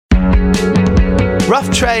Rough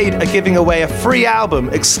Trade are giving away a free album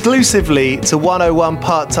exclusively to 101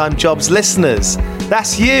 Part-Time Jobs listeners.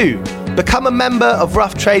 That's you. Become a member of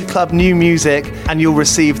Rough Trade Club New Music and you'll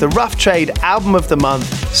receive the Rough Trade Album of the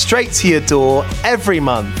Month straight to your door every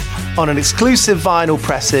month on an exclusive vinyl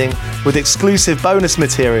pressing with exclusive bonus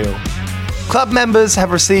material. Club members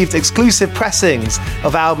have received exclusive pressings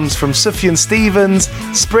of albums from Sufjan Stevens,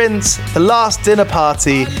 Sprint, The Last Dinner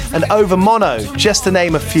Party, and Over Mono, just to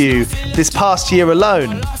name a few, this past year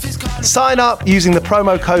alone. Sign up using the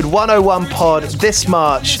promo code 101POD this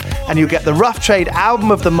March and you'll get the Rough Trade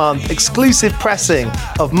Album of the Month exclusive pressing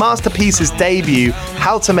of Masterpiece's debut,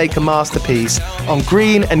 How to Make a Masterpiece, on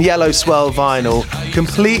green and yellow swirl vinyl,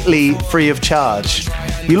 completely free of charge.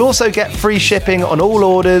 You'll also get free shipping on all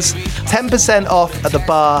orders, 10% off at the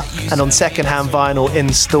bar and on secondhand vinyl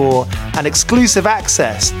in store, and exclusive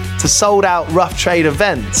access to sold out Rough Trade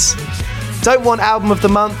events. Don't want Album of the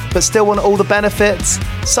Month but still want all the benefits?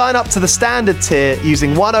 Sign up to the standard tier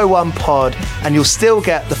using 101POD and you'll still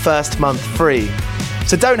get the first month free.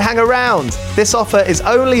 So don't hang around. This offer is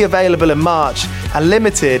only available in March and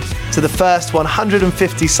limited to the first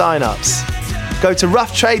 150 sign-ups. Go to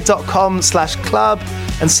roughtrade.com/club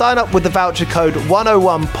and sign up with the voucher code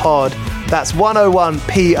 101POD, that's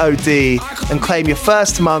 101POD, and claim your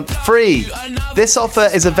first month free. This offer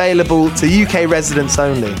is available to UK residents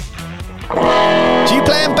only. Do you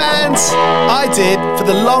play in bands? I did for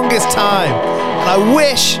the longest time. And I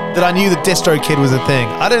wish that I knew that DistroKid was a thing.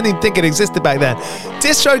 I don't even think it existed back then.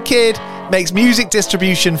 DistroKid makes music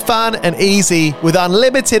distribution fun and easy with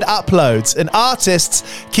unlimited uploads, and artists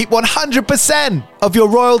keep 100% of your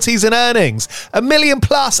royalties and earnings. 1 million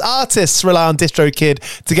plus artists rely on DistroKid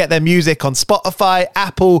to get their music on Spotify,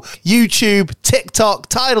 Apple, YouTube, TikTok,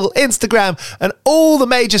 Tidal, Instagram, and all the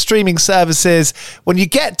major streaming services. When you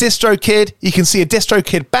get DistroKid, you can see a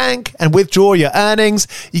DistroKid bank and withdraw your earnings.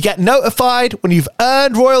 You get notified when you've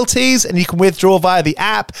earned royalties and you can withdraw via the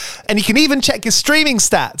app. And you can even check your streaming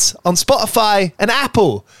stats on Spotify and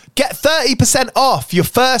Apple. Get 30% off your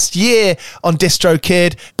first year on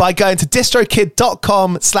DistroKid by going to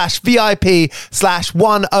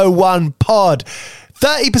distrokid.com/VIP/101pod.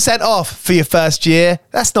 30% off for your first year.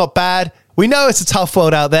 That's not bad. We know it's a tough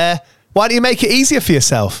world out there. Why don't you make it easier for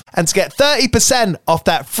yourself? And to get 30% off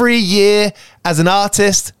that free year as an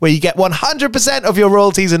artist, where you get 100% of your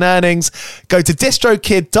royalties and earnings, go to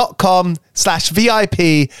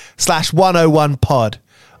distrokid.com/VIP/101pod.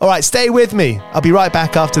 All right, stay with me. I'll be right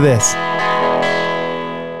back after this.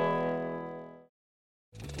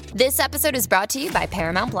 This episode is brought to you by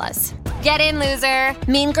Paramount Plus. Get in, loser!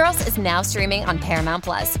 Mean Girls is now streaming on Paramount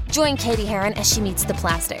Plus. Join Katie Heron as she meets the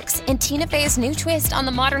plastics in Tina Fey's new twist on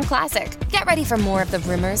the modern classic. Get ready for more of the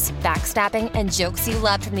rumors, backstabbing, and jokes you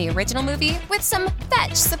loved from the original movie with some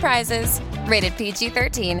fetch surprises. Rated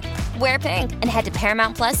PG-13. Wear pink and head to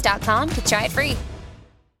ParamountPlus.com to try it free.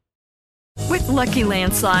 With Lucky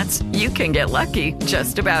Land Slots, you can get lucky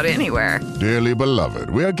just about anywhere. Dearly beloved,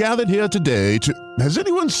 we are gathered here today to... Has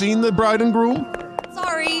anyone seen the bride and groom?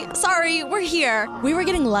 Sorry, we're here. We were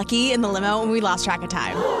getting lucky in the limo and we lost track of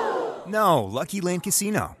time. No, Lucky Land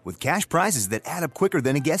Casino, with cash prizes that add up quicker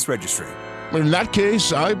than a guest registry. In that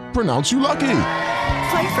case, I pronounce you lucky.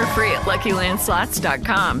 Play for free at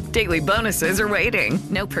LuckyLandSlots.com. Daily bonuses are waiting.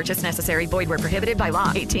 No purchase necessary. Void where prohibited by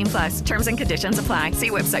law. 18+. Terms and conditions apply. See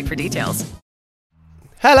website for details.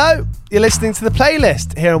 Hello, you're listening to The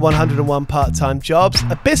Playlist here on 101 Part-Time Jobs,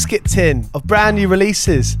 a biscuit tin of brand new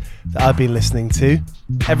releases that I've been listening to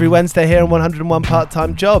every Wednesday here on 101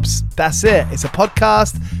 Part-Time Jobs. That's it. It's a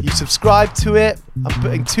podcast. You subscribe to it. I'm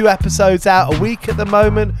putting 2 episodes out a week at the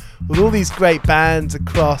moment with all these great bands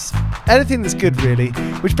across anything that's good, really.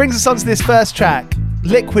 Which brings us on to this first track,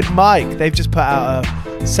 Liquid Mike. They've just put out a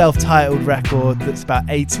self-titled record that's about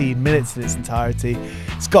 18 minutes in its entirety.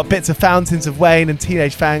 It's got bits of Fountains of Wayne and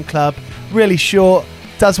Teenage Fan Club. Really short,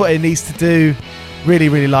 does what it needs to do. Really,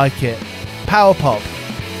 really like it. Power pop.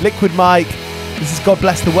 Liquid Mike. This is God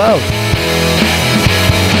Bless the World.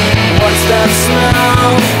 What's that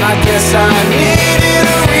smell? I guess I needed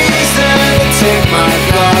a reason to take my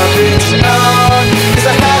garbage out, 'cause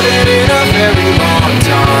I haven't in a very long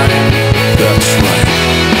time. That's right.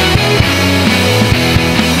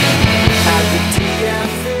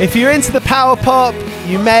 If you're into the power pop,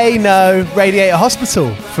 you may know Radiator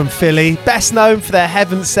Hospital from Philly, best known for their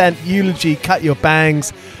Heaven Sent eulogy, Cut Your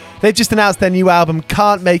Bangs. They've just announced their new album,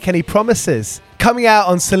 Can't Make Any Promises, Coming out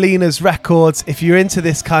on Selena's Records. If you're into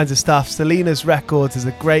this kinds of stuff, Selena's Records is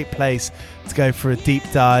a great place to go for a deep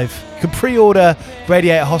dive. You can pre-order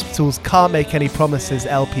Radiator Hospital's Can't Make Any Promises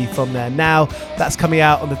LP from there now. That's coming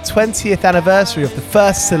out on the 20th anniversary of the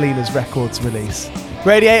first Selena's Records release.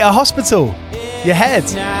 Radiator Hospital, your head.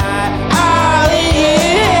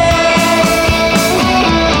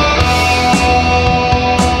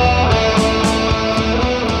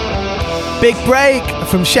 Big break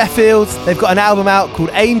from Sheffield. They've got an album out called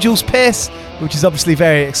Angel's Piss, which is obviously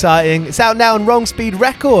very exciting. It's out now on Wrong Speed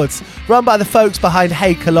Records, run by the folks behind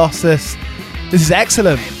Hey Colossus. This is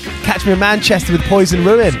excellent. Catch me in Manchester with Poison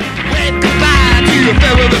Ruin. Wave goodbye to your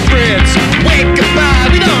favorite friends. Wave goodbye,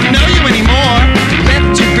 we don't know you anymore.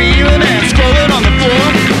 Left you feeling and scrolling on the floor.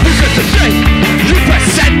 Who's got the shake? You press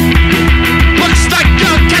set. Looks like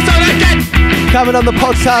your cat's on again. Coming on the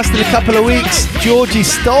podcast in a couple of weeks, Georgie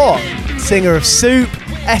Stork, singer of Soup,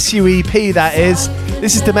 SUEP that is.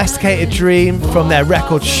 This is Domesticated Dream from their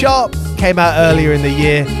record Shop. Came out earlier in the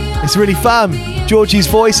year. It's really fun. Georgie's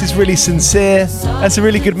voice is really sincere. That's a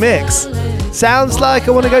really good mix. Sounds like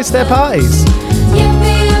I want to go to their parties.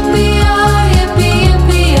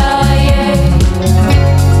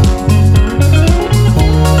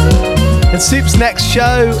 And Soup's next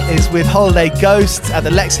show is with Holiday Ghosts at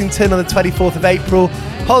the Lexington on the 24th of April.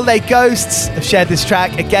 Holiday Ghosts have shared this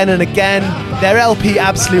track again and again. Their LP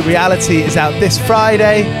Absolute Reality is out this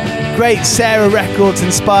Friday. Great Sarah Records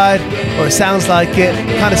inspired, or it sounds like it,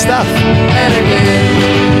 kind of stuff.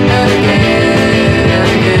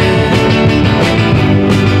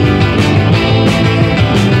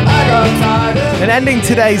 And ending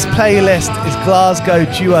today's playlist is Glasgow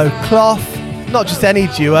duo Cloth. Not just any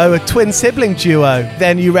duo, a twin sibling duo.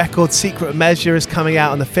 Their new record, Secret Measure, is coming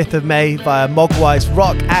out on the 5th of May via Mogwai's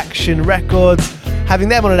Rock Action Records. Having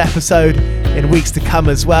them on an episode in weeks to come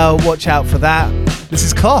as well. Watch out for that. This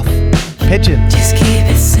is Cloth, Pigeon. Just keep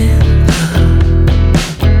it simple,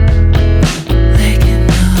 like an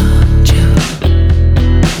old joke.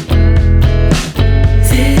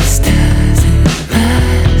 This doesn't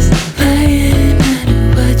last, lying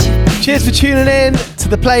under what you think. Cheers for tuning in to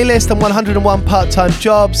the playlist on 101 Part-Time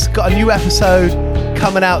Jobs. Got a new episode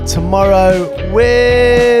coming out tomorrow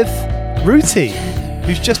with Ruti,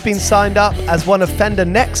 who's just been signed up as one of Fender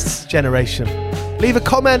Next's generation. Leave a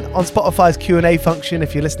comment on Spotify's Q&A function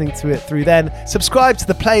if you're listening to it through then. Subscribe to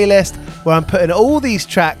the playlist where I'm putting all these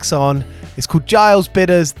tracks on. It's called Giles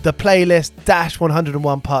Bidder's The Playlist -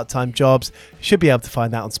 101 Part-Time Jobs. You should be able to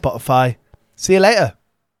find that on Spotify. See you later.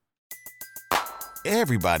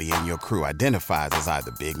 Everybody in your crew identifies as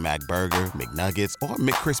either Big Mac Burger, McNuggets, or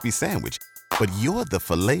McCrispy Sandwich. But you're the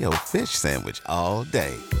Filet-O-Fish Sandwich all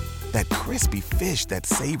day. That crispy fish, that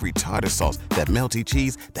savory tartar sauce, that melty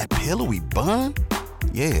cheese, that pillowy bun.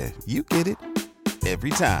 Yeah, you get it.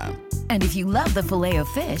 Every time. And if you love the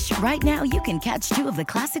Filet-O-Fish, right now you can catch two of the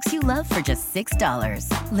classics you love for just $6.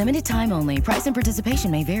 Limited time only. Price and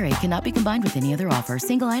participation may vary. Cannot be combined with any other offer.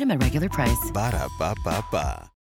 Single item at regular price. Ba-da-ba-ba-ba.